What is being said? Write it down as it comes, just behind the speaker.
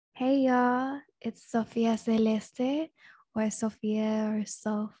Hey y'all, it's Sophia Celeste or Sophia or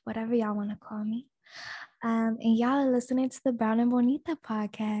Soph, whatever y'all want to call me. And y'all are listening to the Brown and Bonita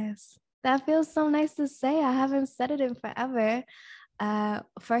podcast. That feels so nice to say. I haven't said it in forever.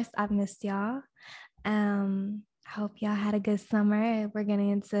 First, I've missed y'all. I hope y'all had a good summer. We're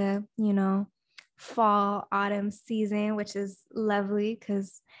getting into, fall, autumn season, which is lovely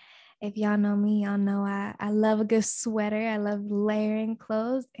because if y'all know me, y'all know I love a good sweater. I love layering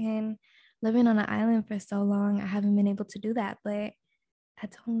clothes, and living on an island for so long, I haven't been able to do that, but I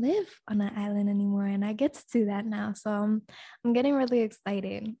don't live on an island anymore and I get to do that now. So I'm getting really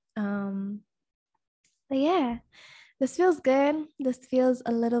excited. But yeah, this feels good. This feels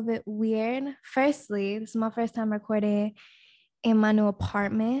a little bit weird. Firstly, this is my first time recording in my new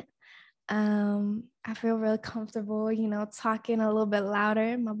apartment. I feel really comfortable, talking a little bit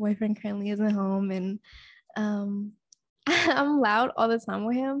louder. My boyfriend currently isn't home, and I'm loud all the time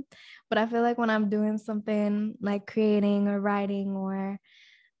with him. But I feel like when I'm doing something like creating or writing or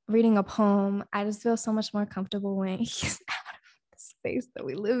reading a poem, I just feel so much more comfortable when he's out of the space that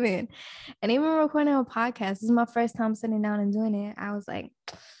we live in. And even recording a podcast, this is my first time sitting down and doing it. I was like,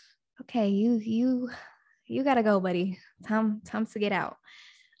 okay, you gotta go, buddy. Time to get out.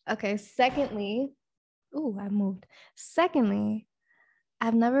 Okay, secondly, I moved. Secondly,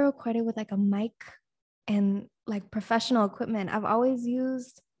 I've never recorded with like a mic and like professional equipment. I've always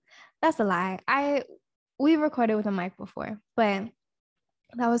used, that's a lie. We recorded with a mic before, but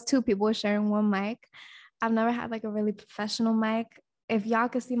that was two people sharing one mic. I've never had like a really professional mic. If y'all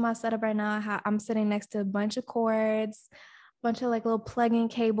could see my setup right now, how I'm sitting next to a bunch of cords, a bunch of like little plug-in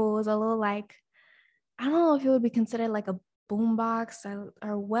cables, a little like, I don't know if it would be considered like a boombox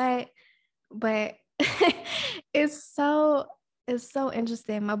or what, but it's so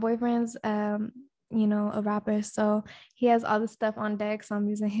interesting. My boyfriend's a rapper, so he has all the stuff on deck, so I'm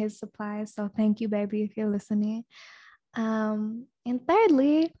using his supplies. So thank you, baby, if you're listening. And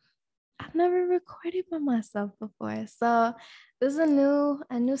thirdly, I've never recorded by myself before, so this is a new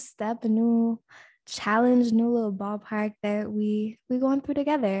step, a new challenge, new little ballpark that we going through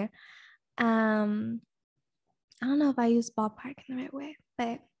together. I don't know if I use ballpark in the right way,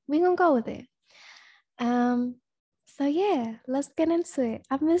 but we gonna go with it. So yeah, let's get into it.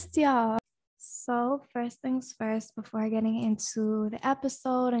 I've missed y'all. So first things first, before getting into the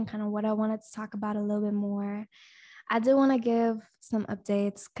episode and kind of what I wanted to talk about a little bit more, I do want to give some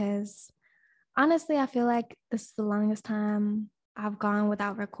updates because honestly, I feel like this is the longest time I've gone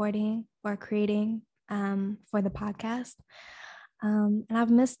without recording or creating for the podcast. And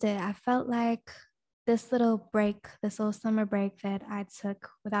I've missed it. I felt like this little break, this little summer break that I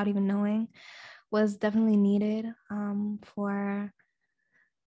took without even knowing was definitely needed for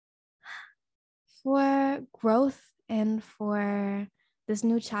growth and for this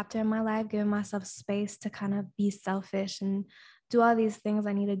new chapter in my life, giving myself space to kind of be selfish and do all these things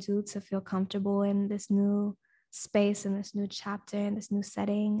I need to do to feel comfortable in this new space and this new chapter and this new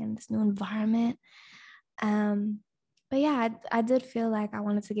setting and this new environment. But yeah, I did feel like I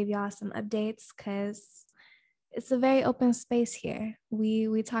wanted to give y'all some updates because it's a very open space here.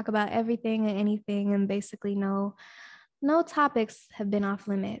 We talk about everything and anything, and basically no topics have been off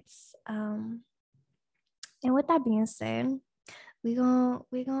limits. And with that being said, we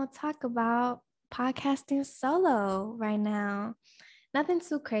gonna talk about podcasting solo right now. Nothing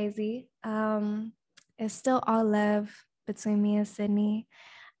too crazy. It's still all love between me and Sydney,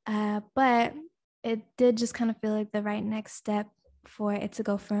 but it did just kind of feel like the right next step for it to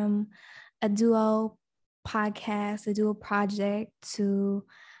go from a duo podcast, a duo project, to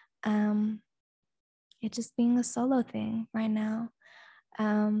it just being a solo thing right now.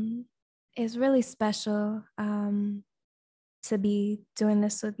 It's really special to be doing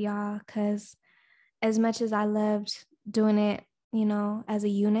this with y'all because as much as I loved doing it, as a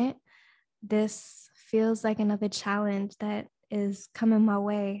unit, this feels like another challenge that is coming my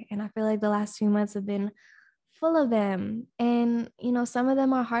way. And I feel like the last few months have been full of them. And, some of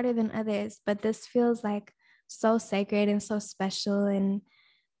them are harder than others, but this feels like so sacred and so special. And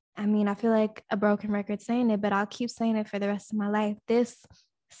I mean, I feel like a broken record saying it, but I'll keep saying it for the rest of my life. This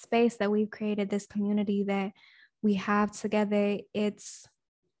space that we've created, this community that we have together, it's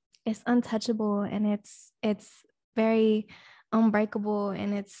untouchable, and it's very unbreakable,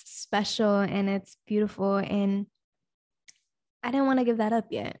 and it's special, and it's beautiful. And I didn't want to give that up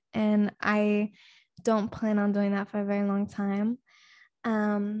yet. And I don't plan on doing that for a very long time.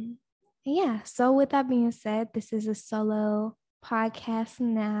 Yeah. So with that being said, this is a solo podcast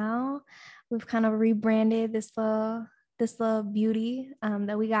now. We've kind of rebranded this little beauty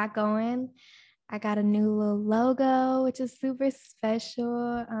that we got going. I got a new little logo, which is super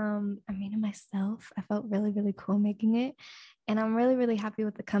special. I made it myself. I felt really, really cool making it. And I'm really, really happy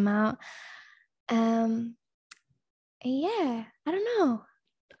with the come out. And yeah, I don't know.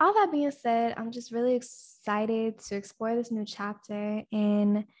 All that being said, I'm just really excited to explore this new chapter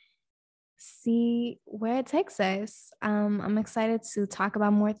and see where it takes us. I'm excited to talk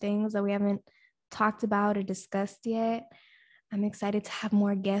about more things that we haven't talked about or discussed yet. I'm excited to have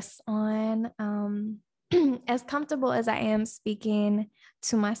more guests on. As comfortable as I am speaking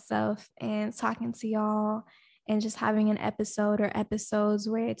to myself and talking to y'all and just having an episode or episodes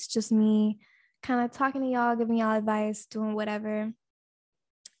where it's just me kind of talking to y'all, giving y'all advice, doing whatever.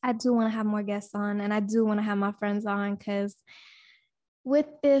 I do want to have more guests on, and I do want to have my friends on, because with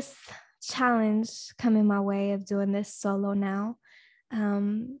this challenge coming my way of doing this solo now,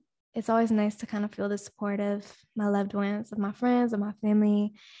 it's always nice to kind of feel the support of my loved ones, of my friends, of my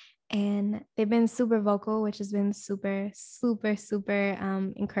family. And they've been super vocal, which has been super, super, super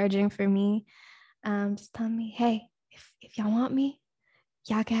encouraging for me. Just telling me, hey, if y'all want me,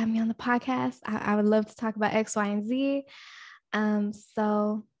 y'all can have me on the podcast. I would love to talk about X, Y, and Z.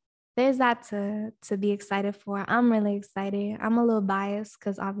 So there's that to be excited for. I'm really excited. I'm a little biased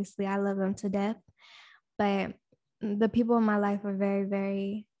because obviously I love them to death, but the people in my life are very,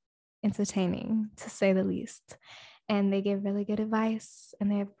 very entertaining, to say the least. And they give really good advice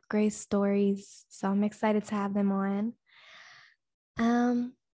and they have great stories. So I'm excited to have them on.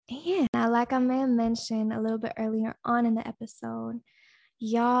 Yeah, now, like I may have mentioned a little bit earlier on in the episode,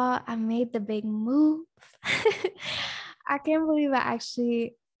 y'all, I made the big move. I can't believe I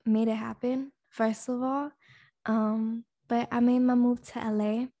actually made it happen, first of all. But I made my move to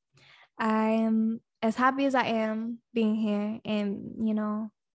LA. I am as happy as I am being here and,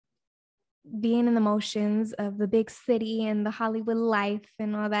 being in the motions of the big city and the Hollywood life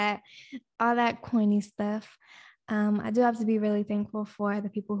and all that corny stuff. I do have to be really thankful for the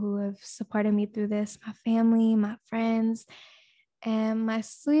people who have supported me through this, my family, my friends, and my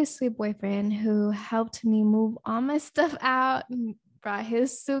sweet, sweet boyfriend who helped me move all my stuff out, brought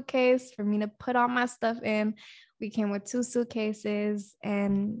his suitcase for me to put all my stuff in. We came with 2 suitcases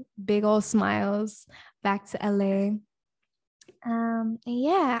and big old smiles back to LA. And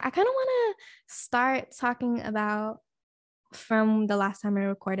yeah, I kind of want to start talking about from the last time I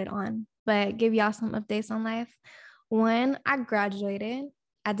recorded on, but give y'all some updates on life. One, I graduated.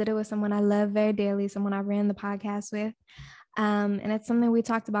 I did it with someone I love very dearly, someone I ran the podcast with. And it's something we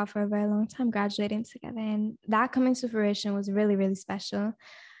talked about for a very long time, graduating together. And that coming to fruition was really, really special.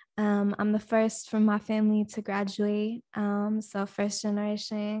 I'm the first from my family to graduate. So first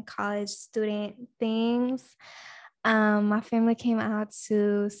generation college student things. My family came out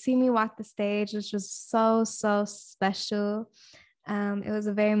to see me walk the stage, which was so, so special. It was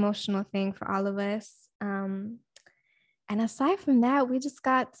a very emotional thing for all of us. And aside from that, we just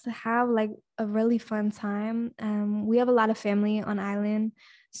got to have like a really fun time. We have a lot of family on island,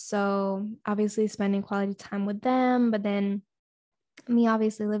 so obviously spending quality time with them, but then me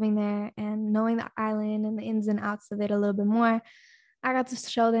obviously living there and knowing the island and the ins and outs of it a little bit more, I got to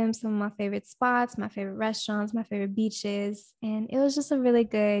show them some of my favorite spots, my favorite restaurants, my favorite beaches. And it was just a really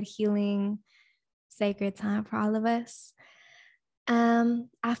good, healing, sacred time for all of us.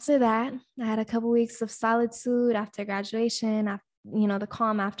 After that, I had a couple weeks of solitude after graduation, the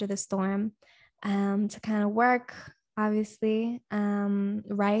calm after the storm, to kind of work, obviously,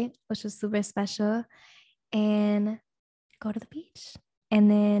 right, which was super special, and go to the beach.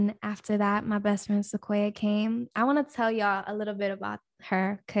 And then after that, my best friend Sequoia came. I want to tell y'all a little bit about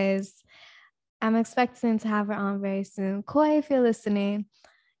her because I'm expecting to have her on very soon. Koi, if you're listening,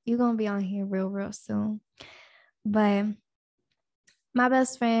 you're going to be on here real, real soon. But my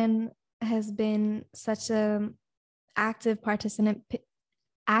best friend has been such a active participant,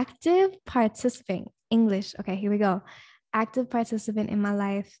 English. Okay, here we go. Active participant in my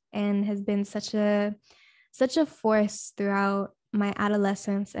life and has been such a force throughout my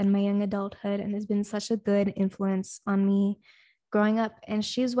adolescence and my young adulthood, and has been such a good influence on me growing up. And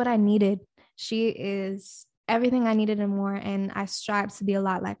she's what I needed. She is everything I needed and more. And I strive to be a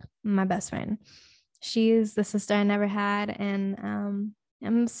lot like my best friend. She is the sister I never had. And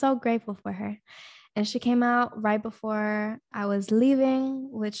I'm so grateful for her. And she came out right before I was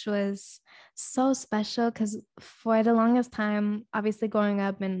leaving, which was so special because for the longest time, obviously growing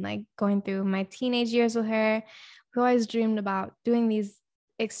up and like going through my teenage years with her, we always dreamed about doing these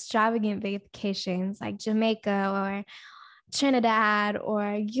extravagant vacations like Jamaica or Trinidad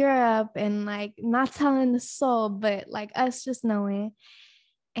or Europe, and like not telling the soul, but like us just knowing.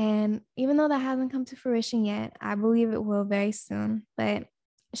 And even though that hasn't come to fruition yet, I believe it will very soon. But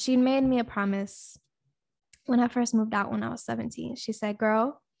she made me a promise when I first moved out when I was 17. She said,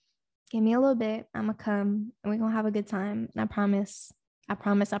 girl, give me a little bit. I'm going to come and we're going to have a good time. And I promise, I'm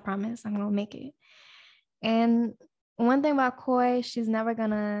going to make it. And one thing about Koi, she's never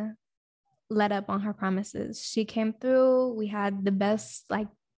going to let up on her promises. She came through. We had the best like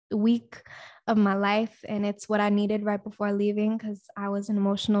week of my life, and it's what I needed right before leaving because I was an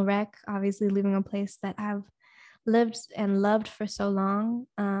emotional wreck, obviously leaving a place that I've lived and loved for so long.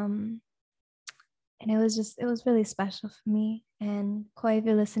 And it was really special for me. And Koi, if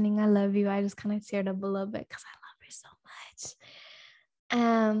you're listening, I love you. I just kind of teared up a little bit because I love her so much.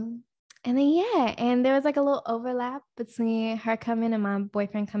 And then yeah, and there was like a little overlap between her coming and my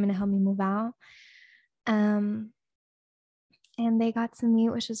boyfriend coming to help me move out. And they got to meet,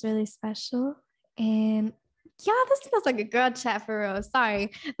 which was really special. And yeah, this feels like a girl chat for real.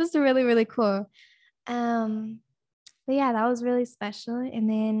 Sorry. This is really, really cool. But yeah, that was really special. And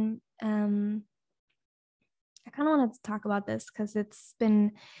then I kind of wanted to talk about this because it's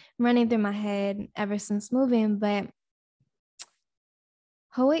been running through my head ever since moving, but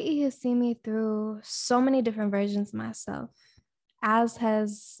Hawaii has seen me through so many different versions of myself, as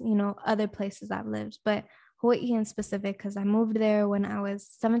has, other places I've lived, but Hawaii in specific, because I moved there when I was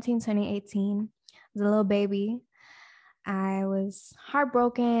 17, turning 18. I was a little baby. I was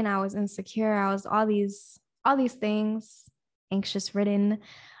heartbroken. I was insecure. I was all these things, anxious ridden.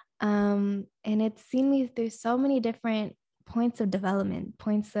 And it's seen me through so many different points of development,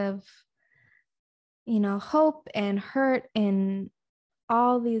 points of, hope and hurt and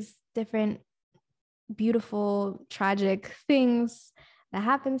all these different beautiful, tragic things that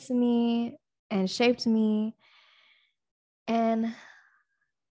happened to me and shaped me. And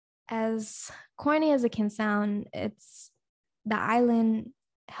as corny as it can sound, it's the island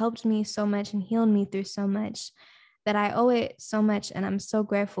helped me so much and healed me through so much that I owe it so much. And I'm so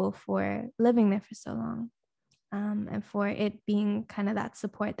grateful for living there for so long, and for it being kind of that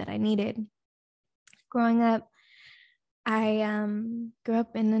support that I needed. Growing up, I grew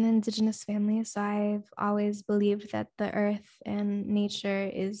up in an indigenous family, so I've always believed that the earth and nature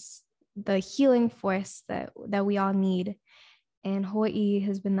is the healing force that we all need. And Hawaii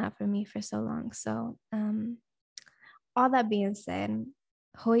has been that for me for so long. So all that being said,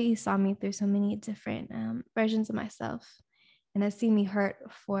 Hawaii saw me through so many different versions of myself, and has seen me hurt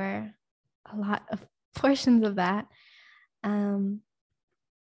for a lot of portions of that. And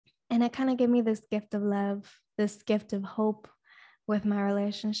it kind of gave me this gift of love, this gift of hope with my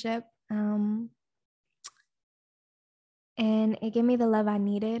relationship. And it gave me the love I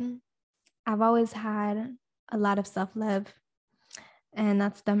needed. I've always had a lot of self-love, and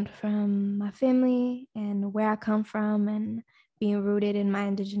that stemmed from my family and where I come from and being rooted in my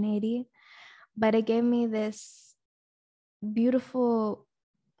indigeneity. But it gave me this beautiful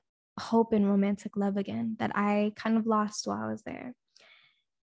hope and romantic love again that I kind of lost while I was there.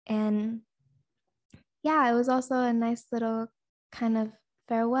 And yeah, it was also a nice little kind of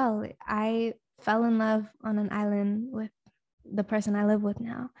farewell. I fell in love on an island with the person I live with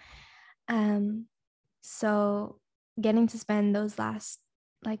now. So getting to spend those last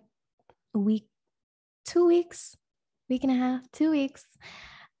like a week, 2 weeks, week and a half, 2 weeks,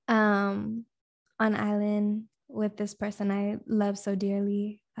 on island with this person I love so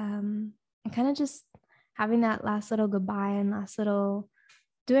dearly, and kind of just having that last little goodbye and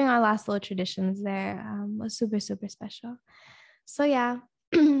doing our last little traditions there, was super, super special. So yeah,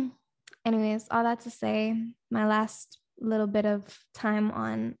 anyways, all that to say, my last little bit of time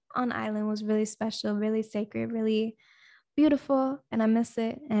on island was really special, really sacred, really beautiful, and I miss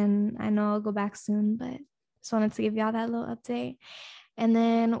it. And I know I'll go back soon, but just wanted to give y'all that little update. And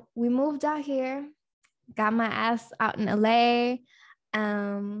then we moved out here, got my ass out in LA.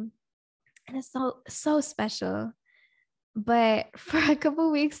 And it's so special. But for a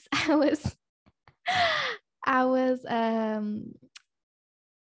couple weeks, I was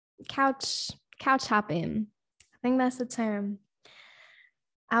couch hopping. I think that's the term.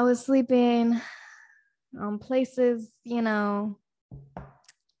 I was sleeping on places, never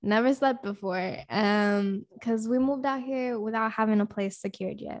slept before, because we moved out here without having a place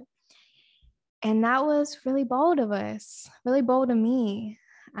secured yet. And that was really bold of us, really bold of me.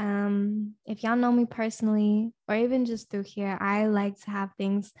 If y'all know me personally, or even just through here, I like to have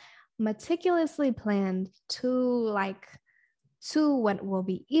things meticulously planned to what we'll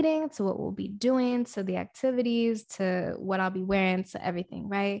be eating, to what we'll be doing, to the activities, to what I'll be wearing, to everything,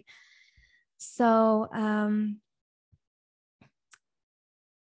 right? So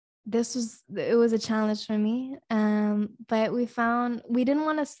it was a challenge for me. But we didn't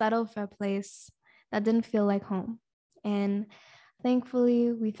want to settle for a place that didn't feel like home. And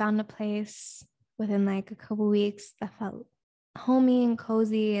thankfully, we found a place within like a couple weeks that felt homey and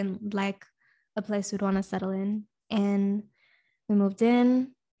cozy and like a place we'd want to settle in. And we moved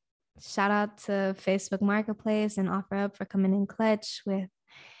in. Shout out to Facebook Marketplace and OfferUp for coming in clutch with,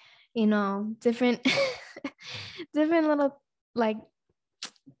 different different little like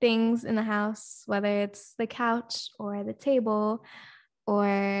things in the house, whether it's the couch or the table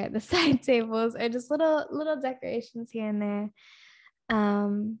or the side tables or just little decorations here and there.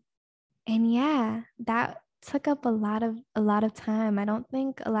 And yeah, that took up a lot of time. I don't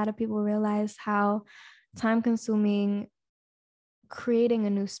think a lot of people realize how time consuming creating a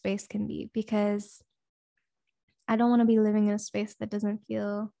new space can be, because I don't want to be living in a space that doesn't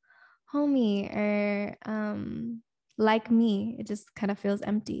feel homey or like me. It just kind of feels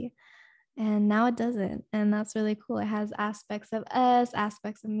empty. And now it doesn't. And that's really cool. It has aspects of us,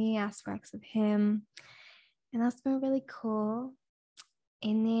 aspects of me, aspects of him. And that's been really cool.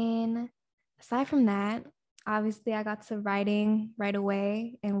 And then aside from that, obviously I got to writing right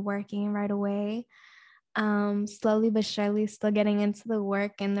away and working right away. Slowly but surely still getting into the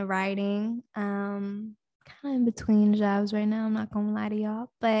work and the writing. Kind of in between jobs right now, I'm not gonna lie to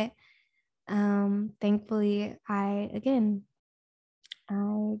y'all. But thankfully I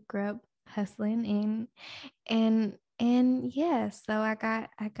grew up hustling and yeah, so I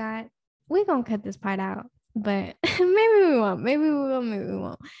got we're gonna cut this part out, but maybe we won't, maybe we will, maybe we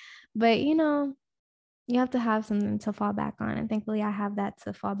won't. But you have to have something to fall back on, and thankfully I have that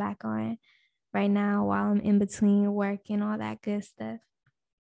to fall back on right now while I'm in between work and all that good stuff.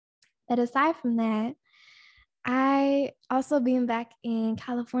 But aside from that, I also being back in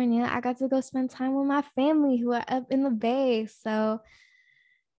California, I got to go spend time with my family who are up in the Bay. So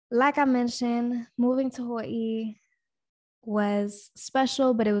like I mentioned, moving to Hawaii was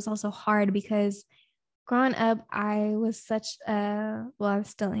special, but it was also hard because growing up, I was I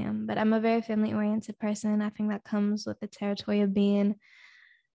still am, but I'm a very family oriented person. I think that comes with the territory of being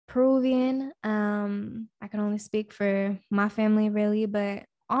Peruvian. I can only speak for my family really, but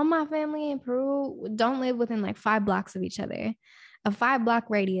all my family in Peru don't live within like 5 blocks of each other, a 5 block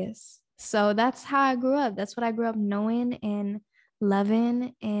radius. So that's how I grew up. That's what I grew up knowing and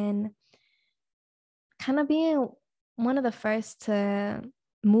loving, and kind of being one of the first to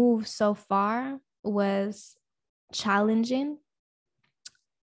move so far was challenging.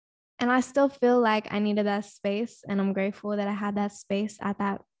 And I still feel like I needed that space. And I'm grateful that I had that space at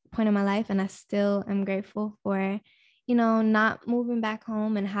that point in my life. And I still am grateful for, not moving back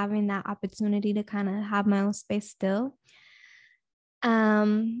home and having that opportunity to kind of have my own space still.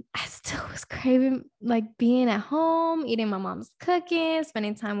 I still was craving like being at home, eating my mom's cooking,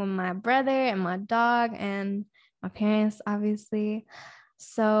 spending time with my brother and my dog and my parents, obviously.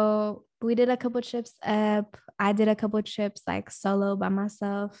 So we did a couple trips up. I did a couple trips like solo by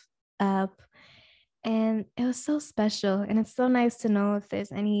myself up. And it was so special. And it's so nice to know if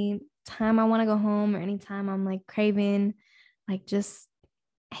there's any time I want to go home or any time I'm like craving, like just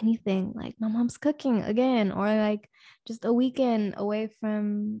anything, like my mom's cooking again, or like just a weekend away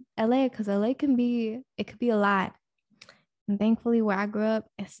from LA, because it could be a lot. And thankfully where I grew up,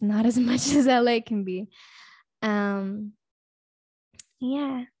 it's not as much as LA can be. Um,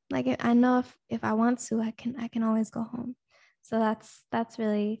 yeah, like I know if I want to, I can always go home. So that's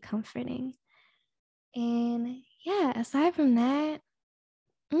really comforting. And yeah, aside from that,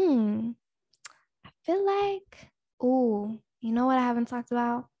 I feel like, oh, you know what I haven't talked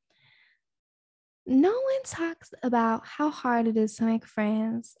about? No one talks about how hard it is to make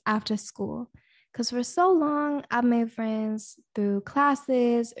friends after school. Because for so long, I've made friends through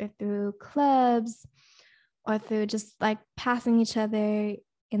classes or through clubs or through just like passing each other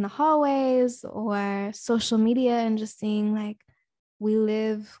in the hallways or social media and just seeing like we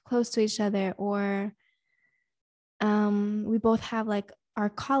live close to each other, or we both have like our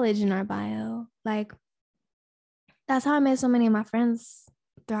college in our bio. Like that's how I made so many of my friends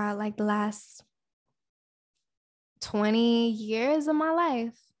throughout like the last 20 years of my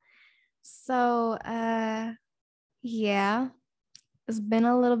life. So yeah, it's been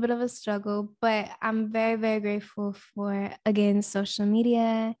a little bit of a struggle, but I'm very, very grateful for, again, social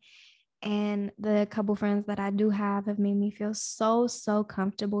media, and the couple friends that I do have made me feel so, so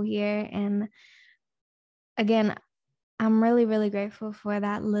comfortable here. And again, I'm really, really grateful for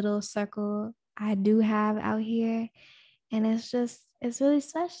that little circle I do have out here. And it's really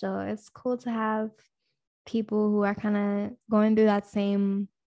special. It's cool to have people who are kind of going through that same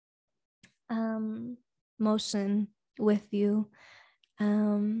motion with you.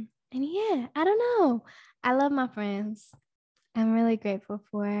 And yeah, I don't know. I love my friends. I'm really grateful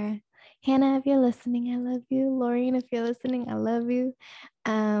for Hannah, if you're listening, I love you. Laureen, if you're listening, I love you.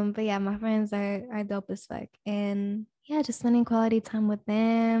 But yeah, my friends are dope as fuck. And yeah, just spending quality time with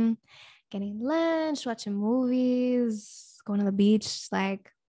them, getting lunch, watching movies, going to the beach.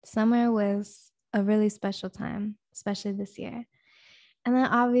 Like summer was a really special time, especially this year. And then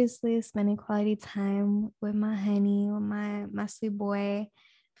obviously spending quality time with my honey, with my sweet boy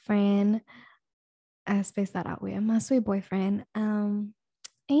friend. I spaced that out weird. My sweet boyfriend. And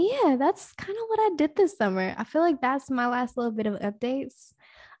yeah, that's kind of what I did this summer. I feel like that's my last little bit of updates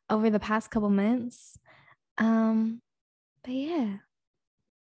over the past couple months. But yeah.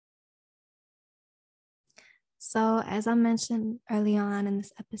 So as I mentioned early on in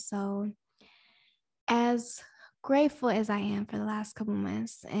this episode, as grateful as I am for the last couple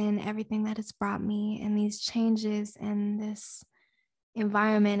months and everything that it's brought me and these changes and this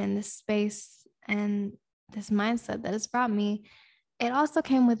environment and this space and this mindset that it's brought me, it also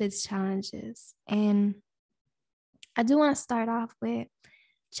came with its challenges. And I do want to start off with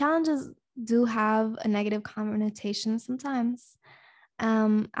challenges do have a negative connotation sometimes.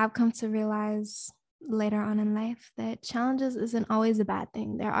 I've come to realize later on in life that challenges isn't always a bad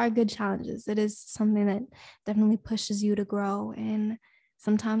thing. There are good challenges. It is something that definitely pushes you to grow and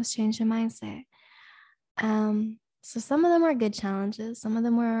sometimes change your mindset. So some of them are good challenges, some of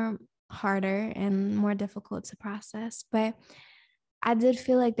them were harder and more difficult to process, but I did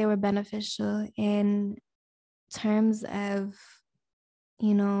feel like they were beneficial in terms of,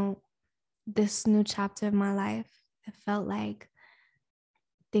 you know, this new chapter of my life. It felt like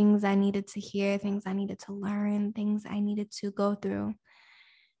things I needed to hear, things I needed to learn, things I needed to go through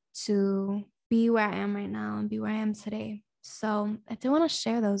to be where I am right now and be where I am today. So I do want to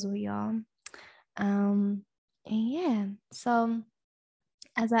share those with y'all. And yeah, so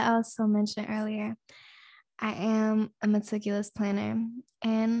as I also mentioned earlier, I am a meticulous planner.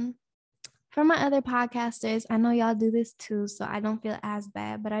 And for my other podcasters, I know y'all do this too, so I don't feel as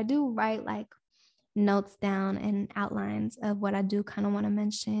bad, but I do write like notes down and outlines of what I do kind of want to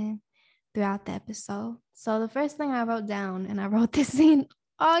mention throughout the episode. So the first thing I wrote down, and I wrote this in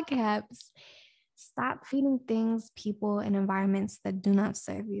all caps: stop feeding things, people, and environments that do not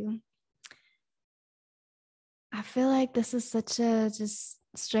serve you. I feel like this is such a just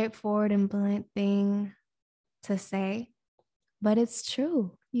straightforward and blunt thing to say, but it's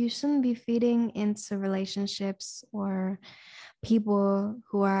true. You shouldn't be feeding into relationships or people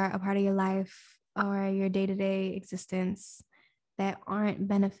who are a part of your life or your day-to-day existence that aren't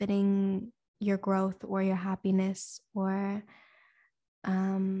benefiting your growth or your happiness, or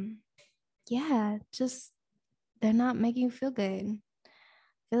yeah, just they're not making you feel good. I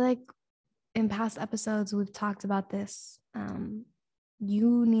feel like in past episodes we've talked about this.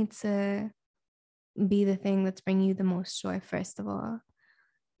 You need to be the thing that's bringing you the most joy. First of all,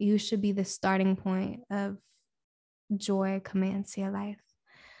 you should be the starting point of joy coming into your life.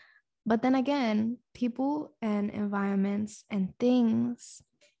 But then again, people and environments and things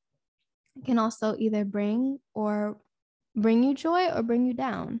can also either bring you joy or bring you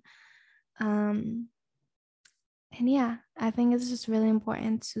down. And yeah, I think it's just really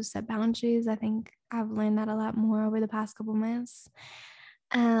important to set boundaries. I think I've learned that a lot more over the past couple months.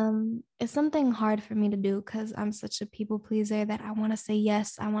 It's something hard for me to do because I'm such a people pleaser that I want to say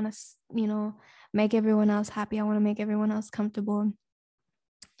yes. I want to, make everyone else happy. I want to make everyone else comfortable.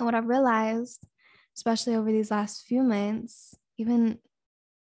 And what I've realized, especially over these last few months, even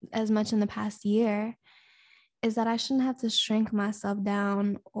as much in the past year, is that I shouldn't have to shrink myself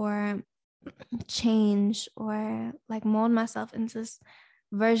down or change or like mold myself into this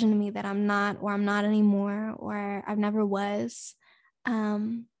version of me that I'm not, or I'm not anymore, or I've never was,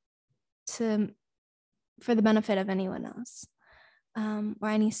 to for the benefit of anyone else, or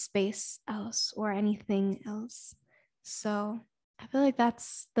any space else or anything else. So I feel like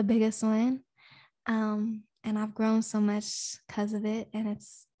that's the biggest one. And I've grown so much because of it, and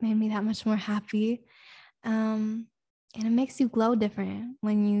it's made me that much more happy. And it makes you glow different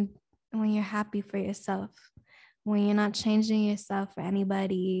when you're happy for yourself, when you're not changing yourself for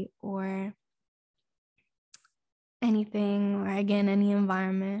anybody or anything, or again, any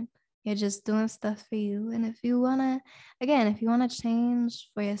environment. You're just doing stuff for you. And if you want to change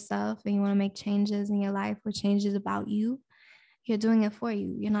for yourself and you want to make changes in your life or changes about you, you're doing it for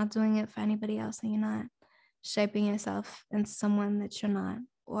you. You're not doing it for anybody else, and you're not shaping yourself into someone that you're not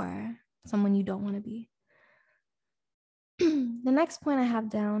or someone you don't want to be. The next point I have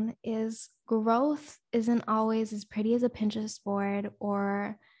down is growth isn't always as pretty as a Pinterest board,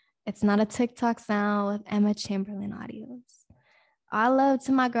 or it's not a TikTok sound with Emma Chamberlain audios. I love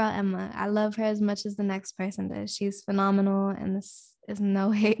to my girl Emma. I love her as much as the next person does. She's phenomenal, and this is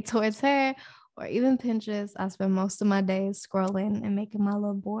no hate towards her or even Pinterest. I spend most of my days scrolling and making my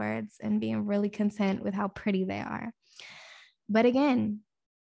little boards and being really content with how pretty they are. But again,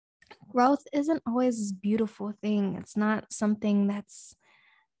 growth isn't always this beautiful thing. It's not something that's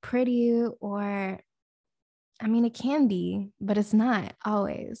pretty, or I mean, it can be, but it's not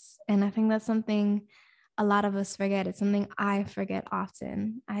always. And I think that's something a lot of us forget. It's something I forget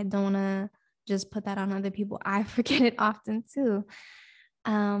often. I don't want to just put that on other people. I forget it often too.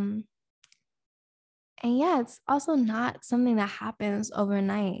 And yeah, it's also not something that happens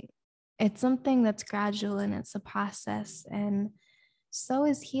overnight. It's something that's gradual and it's a process. And so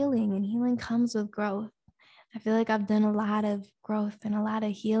is healing, and healing comes with growth. I feel like I've done a lot of growth and a lot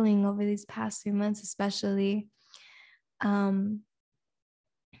of healing over these past few months, especially. And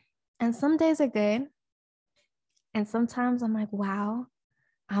some days are good. And sometimes I'm like, wow,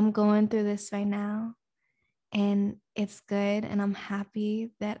 I'm going through this right now. And it's good. And I'm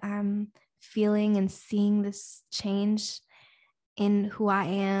happy that I'm feeling and seeing this change in who I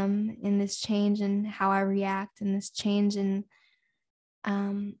am, in this change in how I react, in this change in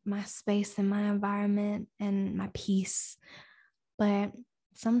my space and my environment and my peace. But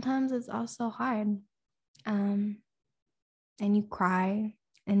sometimes it's also hard. And you cry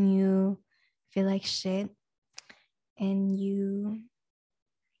and you feel like shit and you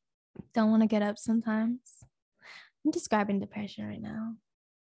don't want to get up sometimes. I'm describing depression right now.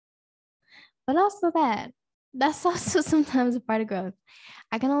 But also that's also sometimes a part of growth.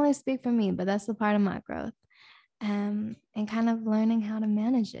 I can only speak for me, but that's a part of my growth. And kind of learning how to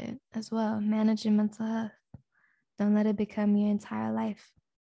manage it as well. Manage your mental health. Don't let it become your entire life.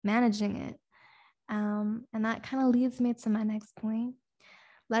 Managing it. And that kind of leads me to my next point.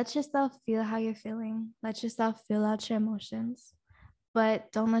 Let yourself feel how you're feeling. Let yourself feel out your emotions,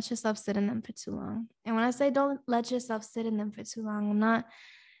 but don't let yourself sit in them for too long. And when I say don't let yourself sit in them for too long, I'm not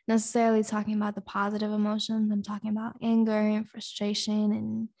necessarily talking about the positive emotions. I'm talking about anger and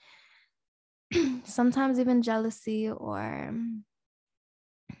frustration and sometimes even jealousy or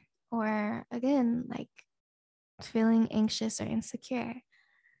again, like feeling anxious or insecure.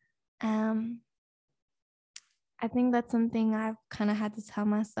 I think that's something I've kind of had to tell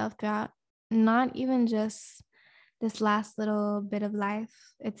myself throughout, not even just this last little bit of life.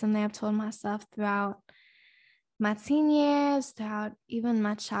 It's something I've told myself throughout my teen years, throughout even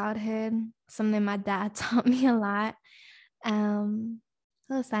my childhood, something my dad taught me a lot.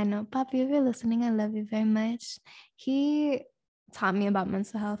 Little side note, Papi, if you're listening, I love you very much. He taught me about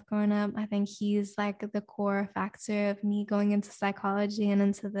mental health growing up. I think he's like the core factor of me going into psychology and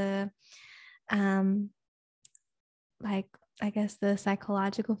into the like, I guess, the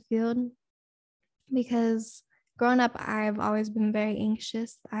psychological field, because growing up, I've always been very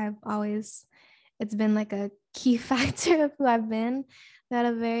anxious. It's been like a key factor of who I've been throughout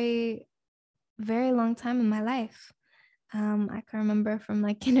a very, very long time in my life. I can remember from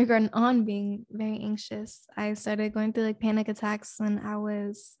like kindergarten on being very anxious. I started going through like panic attacks when I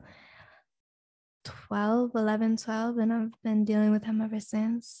was 11, 12, and I've been dealing with them ever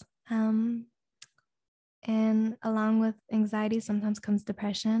since. And along with anxiety, sometimes comes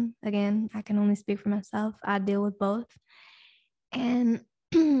depression. Again, I can only speak for myself. I deal with both. And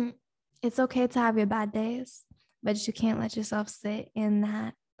it's okay to have your bad days, but you can't let yourself sit in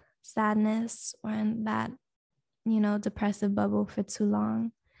that sadness or in that, depressive bubble for too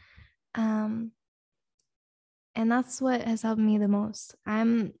long. And that's what has helped me the most.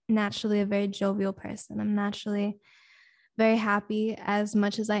 I'm naturally a very jovial person. I'm naturally very happy as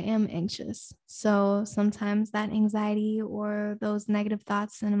much as I am anxious. So sometimes that anxiety or those negative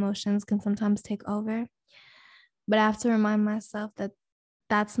thoughts and emotions can sometimes take over. But I have to remind myself that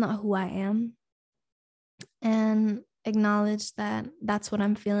that's not who I am and acknowledge that that's what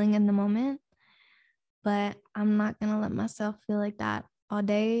I'm feeling in the moment. But I'm not going to let myself feel like that all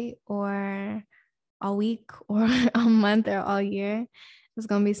day or all week or a month or all year. It's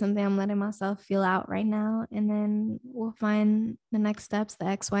going to be something I'm letting myself feel out right now. And then we'll find the next steps, the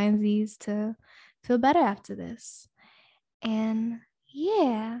X, Y, and Z's to feel better after this. And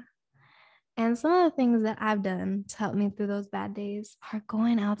yeah. And some of the things that I've done to help me through those bad days are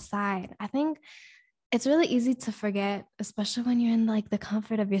going outside. I think it's really easy to forget, especially when you're in like the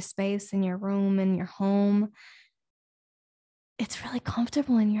comfort of your space in your room, in your home. It's really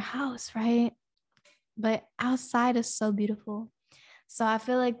comfortable in your house, right? But outside is so beautiful. So I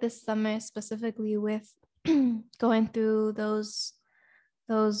feel like this summer, specifically with going through those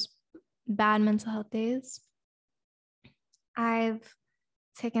bad mental health days, I've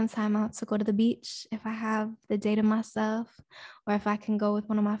taken time out to go to the beach if I have the day to myself, or if I can go with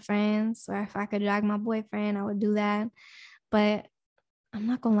one of my friends, or if I could drag my boyfriend, I would do that. But I'm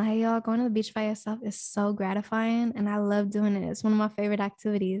not gonna lie, y'all, going to the beach by yourself is so gratifying and I love doing it. It's one of my favorite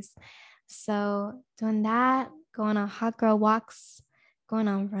activities. So doing that, going on hot girl walks, going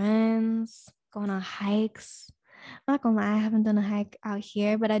on runs, going on hikes. I'm not gonna lie, I haven't done a hike out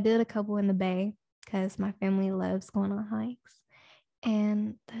here, but I did a couple in the Bay because my family loves going on hikes.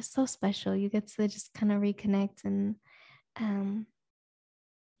 And they're so special. You get to just kind of reconnect and um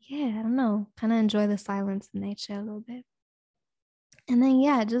yeah, I don't know, kind of enjoy the silence of nature a little bit. And then,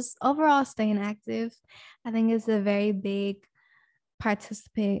 yeah, just overall staying active, I think is a very big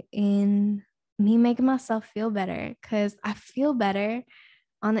participant in me making myself feel better because I feel better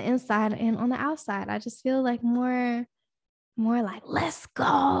on the inside and on the outside. I just feel like more like let's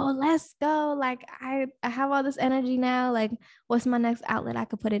go, like I have all this energy now, like what's my next outlet I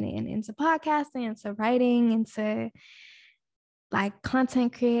could put it in, into podcasting, into writing, into like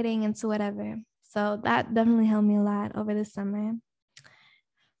content creating, into whatever. So that definitely helped me a lot over the summer.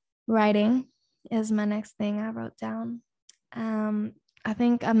 Writing is my next thing I wrote down. I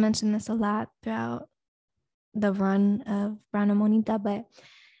think I mentioned this a lot throughout the run of Brown and Monita, but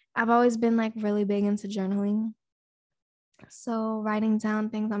I've always been like really big into journaling. So writing down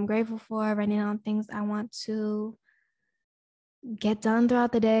things I'm grateful for, writing down things I want to get done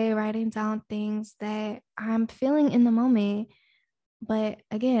throughout the day, writing down things that I'm feeling in the moment. But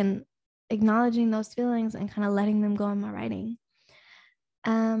again, acknowledging those feelings and kind of letting them go in my writing.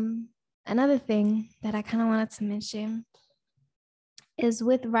 Another thing that I kind of wanted to mention is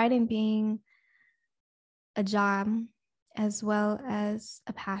with writing being a job as well as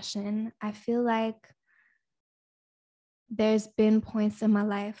a passion, I feel like there's been points in my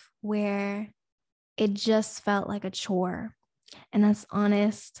life where it just felt like a chore. And that's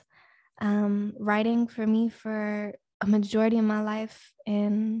honest. Writing for me for a majority of my life,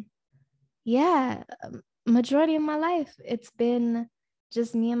 and yeah, majority of my life, it's been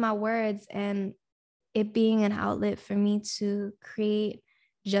just me and my words, and it being an outlet for me to create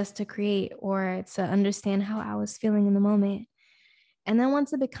just to create or to understand how I was feeling in the moment. And then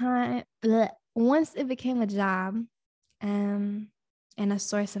once it became a job and a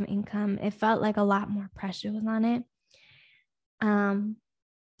source of income, it felt like a lot more pressure was on it.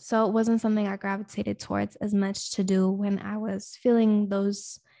 So it wasn't something I gravitated towards as much to do when I was feeling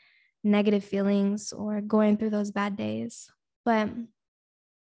those negative feelings or going through those bad days. But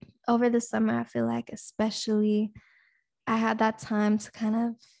over the summer, I feel like especially I had that time to kind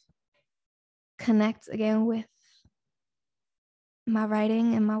of connect again with my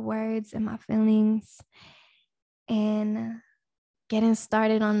writing and my words and my feelings, and getting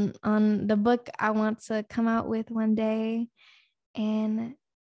started on the book I want to come out with one day. And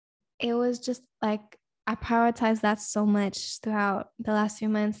it was just like I prioritized that so much throughout the last few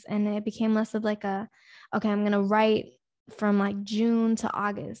months, and it became less of like okay, I'm gonna write from like June to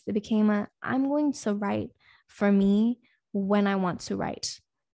August. It became I'm going to write for me when I want to write.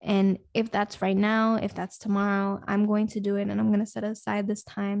 And if that's right now, if that's tomorrow, I'm going to do it. And I'm going to set aside this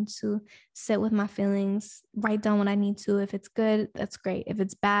time to sit with my feelings, write down what I need to. If it's good, that's great. If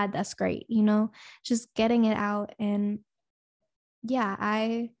it's bad, that's great. Just getting it out. And yeah,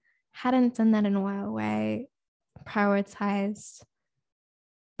 I hadn't done that in a while, where I prioritized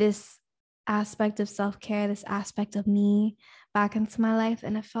this aspect of self-care, this aspect of me back into my life.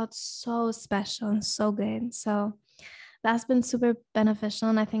 And it felt so special and so good. So that's been super beneficial.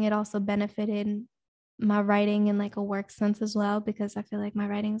 And I think it also benefited my writing in like a work sense as well, because I feel like my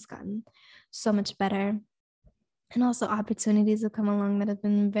writing has gotten so much better. And also opportunities have come along that have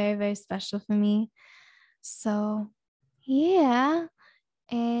been very, very special for me. So yeah.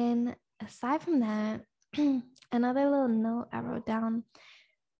 And aside from that, another little note I wrote down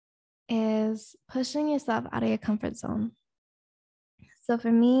is pushing yourself out of your comfort zone. So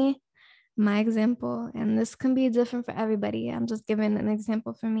for me, my example, and this can be different for everybody, I'm just giving an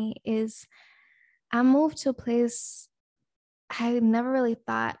example for me, is I moved to a place I never really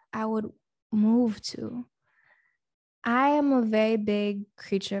thought I would move to. I am a very big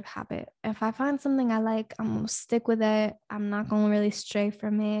creature of habit. If I find something I like, I'm gonna stick with it. I'm not gonna really stray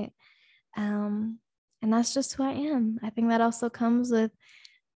from it. And that's just who I am. I think that also comes with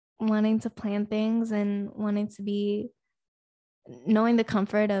wanting to plan things and wanting to be knowing the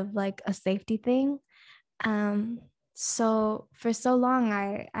comfort of like a safety thing. So for so long,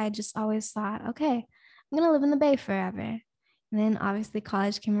 I just always thought, okay, I'm gonna live in the Bay forever. And then obviously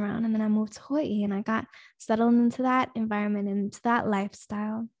college came around, and then I moved to Hawaii, and I got settled into that environment and into that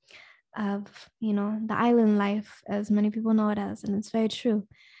lifestyle of, the island life, as many people know it as. And it's very true.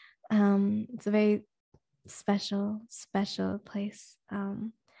 It's a very special, special place.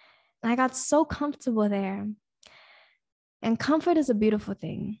 And I got so comfortable there. And comfort is a beautiful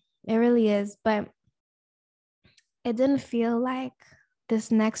thing. It really is. But it didn't feel like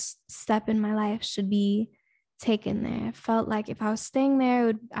this next step in my life should be taken there. It felt like if I was staying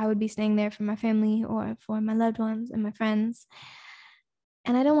there, I would be staying there for my family or for my loved ones and my friends.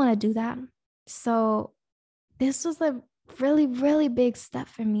 And I didn't want to do that. So this was a really, really big step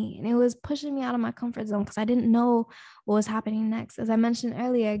for me. And it was pushing me out of my comfort zone because I didn't know what was happening next. As I mentioned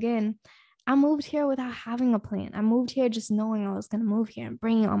earlier, again, I moved here without having a plan. I moved here just knowing I was going to move here and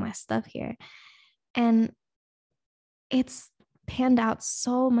bringing all my stuff here. And it's panned out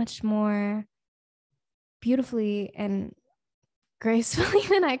so much more beautifully and gracefully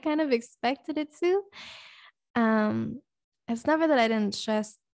than I kind of expected it to. It's never that I didn't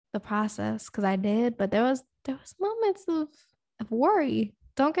stress the process, because I did, but there was moments of worry.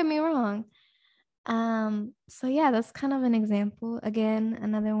 Don't get me wrong. So yeah, that's kind of an example. Again,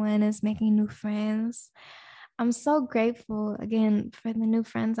 another one is making new friends. I'm so grateful again for the new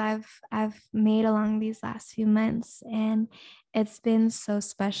friends I've made along these last few months, and it's been so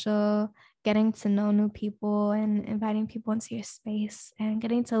special getting to know new people and inviting people into your space and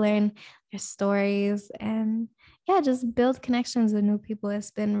getting to learn their stories, and yeah, just build connections with new people. It's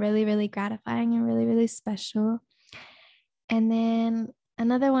been really, really gratifying and really, really special. And then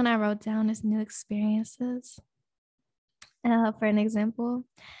another one I wrote down is new experiences. For an example,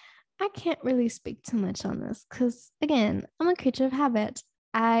 I can't really speak too much on this because, again, I'm a creature of habit.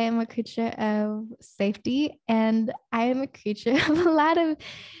 I am a creature of safety, and I am a creature of a lot of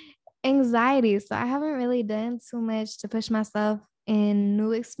anxiety. So I haven't really done too much to push myself in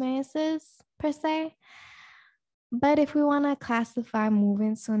new experiences per se. But if we want to classify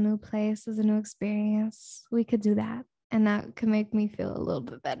moving to a new place as a new experience, we could do that. And that could make me feel a little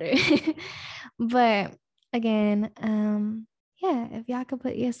bit better. But again, yeah, if y'all could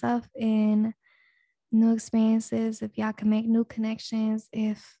put yourself in new experiences, if y'all can make new connections,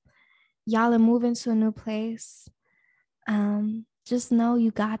 if y'all are moving to a new place, just know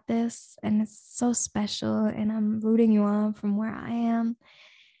you got this, and it's so special, and I'm rooting you on from where I am.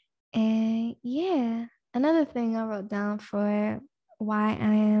 And yeah, another thing I wrote down for why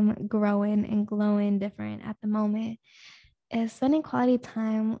I am growing and glowing different at the moment is spending quality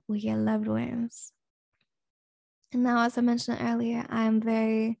time with your loved ones. And now, as I mentioned earlier, I'm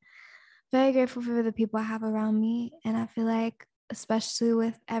very, very grateful for the people I have around me. And I feel like, especially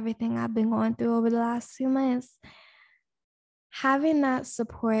with everything I've been going through over the last few months, having that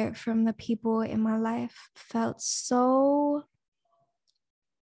support from the people in my life felt so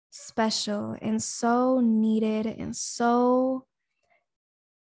special and so needed and so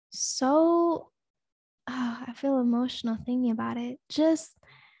I feel emotional thinking about it. Just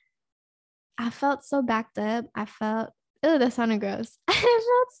I felt so backed up. I felt, oh, that sounded gross. I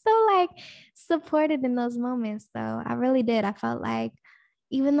felt so like supported in those moments though. I really did. I felt like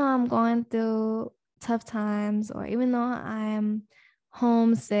even though I'm going through tough times, or even though I'm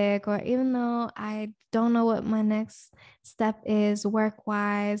homesick, or even though I don't know what my next step is work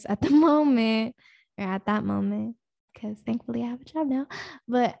wise at the moment, or at that moment, because thankfully I have a job now.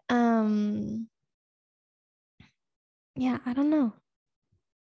 But yeah, I don't know.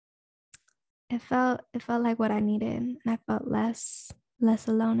 It felt like what I needed, and I felt less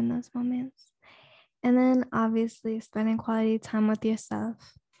alone in those moments. And then obviously spending quality time with yourself.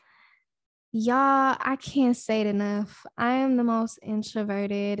 Y'all, I can't say it enough. I am the most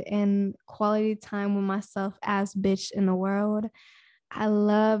introverted and quality time with myself as bitch in the world. I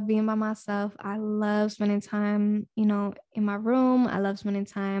love being by myself. I love spending time, in my room. I love spending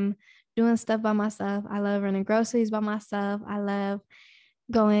time doing stuff by myself. I love running groceries by myself. I love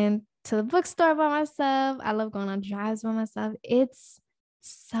going to the bookstore by myself. I love going on drives by myself. It's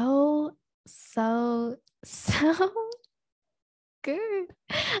so, so, so good.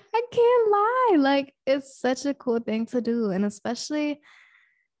 I can't lie. Like, it's such a cool thing to do. And especially,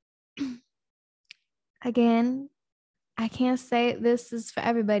 again, I can't say this is for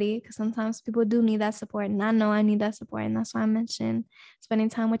everybody, because sometimes people do need that support. And I know I need that support. And that's why I mentioned spending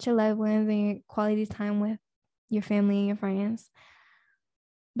time with your loved ones and your quality time with your family and your friends.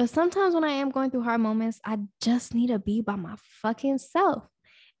 But sometimes when I am going through hard moments, I just need to be by my fucking self.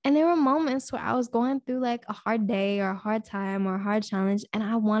 And there were moments where I was going through like a hard day or a hard time or a hard challenge, and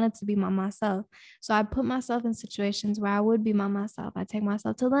I wanted to be by myself. So I put myself in situations where I would be by myself. I take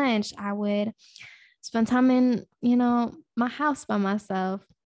myself to lunch. I would spend time in, my house by myself.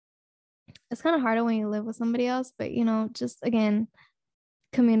 It's kind of harder when you live with somebody else, but just again,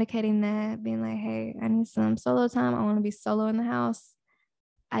 communicating that, being like, hey, I need some solo time. I want to be solo in the house.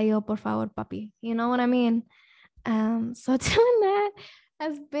 Ayo, por favor, papi. You know what I mean? So doing that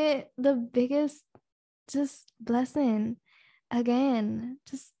has been the biggest just blessing. again,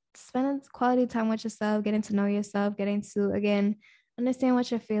 just spending quality time with yourself, getting to know yourself, getting to, again, understand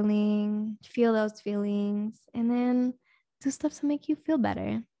what you're feeling, feel those feelings, and then do stuff to make you feel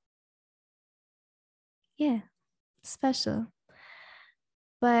better. Yeah, special.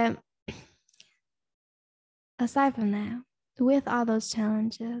 But aside from that, with all those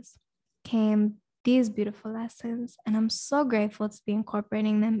challenges came these beautiful lessons, and I'm so grateful to be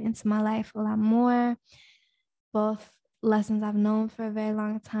incorporating them into my life a lot more, both lessons I've known for a very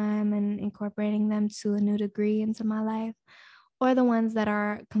long time and incorporating them to a new degree into my life, or the ones that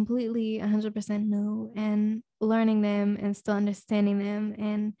are completely 100% new and learning them and still understanding them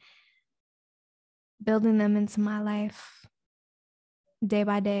and building them into my life day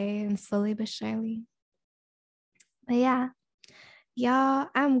by day and slowly but surely. But yeah, y'all,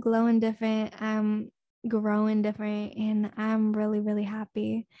 I'm glowing different. I'm growing different, and I'm really, really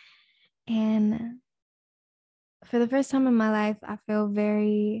happy. And for the first time in my life, I feel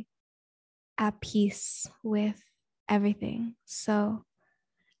very at peace with everything. So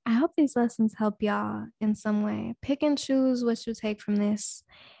I hope these lessons help y'all in some way. Pick and choose what you take from this,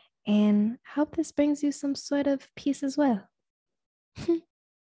 and I hope this brings you some sort of peace as well.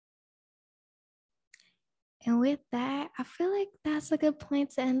 And with that, I feel like that's a good point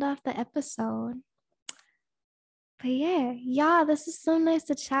to end off the episode. But yeah, y'all, this is so nice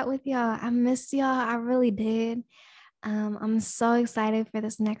to chat with y'all. I missed y'all. I really did. I'm so excited for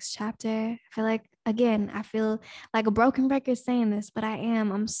this next chapter. I feel like, again, I feel like a broken record saying this, but I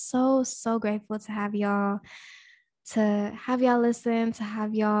am. I'm so, so grateful to have y'all listen, to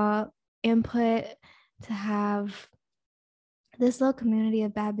have y'all input, to have this little community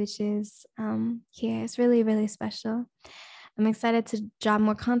of bad bitches here. It's really, really special. I'm excited to drop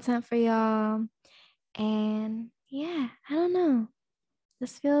more content for y'all. And yeah, I don't know.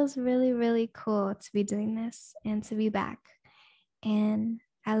 This feels really, really cool to be doing this and to be back. And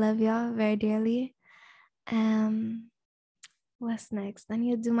I love y'all very dearly. What's next? I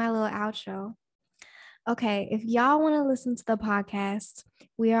need to do my little outro. Okay, if y'all want to listen to the podcast,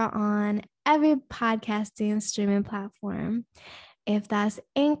 we are on every podcasting streaming platform. If that's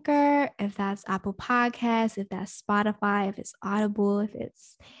Anchor, if that's Apple Podcasts, if that's Spotify, if it's Audible, if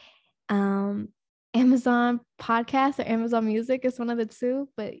it's Amazon Podcast or Amazon Music, it's one of the two.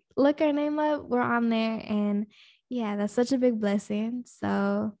 But look our name up, we're on there. And yeah, that's such a big blessing.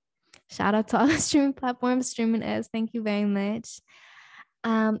 So shout out to all the streaming platforms streaming us. Thank you very much.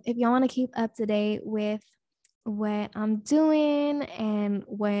 If y'all want to keep up to date with what I'm doing and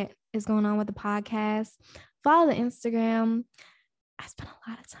what is going on with the podcast, follow the Instagram. I spend a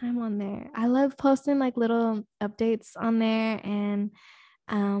lot of time on there. I love posting like little updates on there, and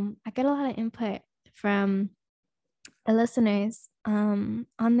I get a lot of input from the listeners on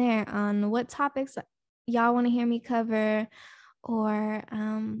there on what topics y'all want to hear me cover, or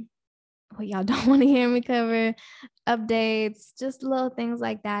what y'all don't want to hear me cover, updates, just little things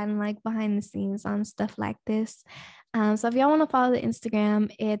like that, and like behind the scenes on stuff like this. So if y'all want to follow the Instagram,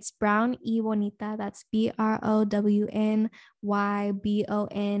 it's Brown Y Bonita. That's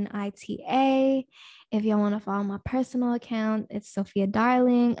BROWNYBONITA. If y'all want to follow my personal account, it's Sophia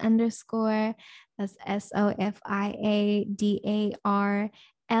Darling _. That's SOFIADARLING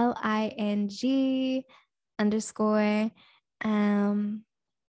 _.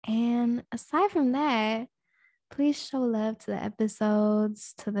 And aside from that, please show love to the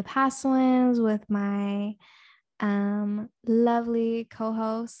episodes, to the past ones with my lovely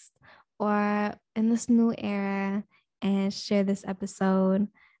co-host, or in this new era, and share this episode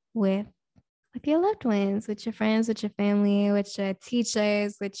with your loved ones, with your friends, with your family, with your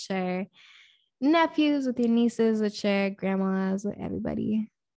teachers, with your nephews, with your nieces, with your grandmas, with everybody.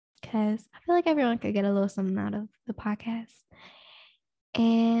 Because I feel like everyone could get a little something out of the podcast.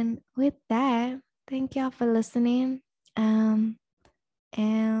 And with that, thank y'all for listening. And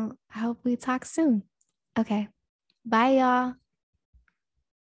I hope we talk soon. Okay. Bye, y'all.